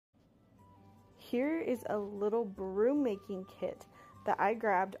here is a little broom making kit that I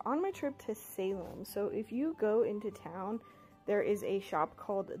grabbed on my trip to Salem. So if you go into town, there is a shop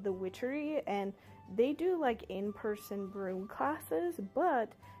called The Witchery, and they do like in-person broom classes,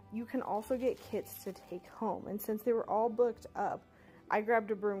 but you can also get kits to take home. And since they were all booked up, I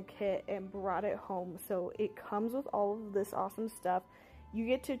grabbed a broom kit and brought it home. So it comes with all of this awesome stuff. You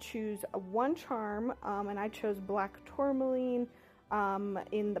get to choose one charm, and I chose black tourmaline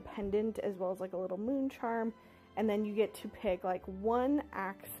in the pendant, as well as like a little moon charm. And then you get to pick like one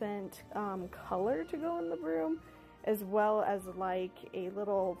accent color to go in the broom, as well as like a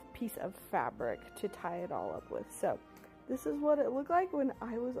little piece of fabric to tie it all up with. So this is what it looked like when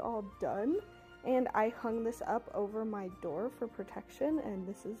I was all done, and I hung this up over my door for protection, and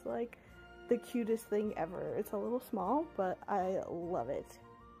this is like the cutest thing ever. It's a little small, but I love it.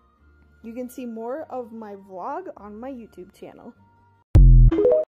 You can see more of my vlog on my YouTube channel.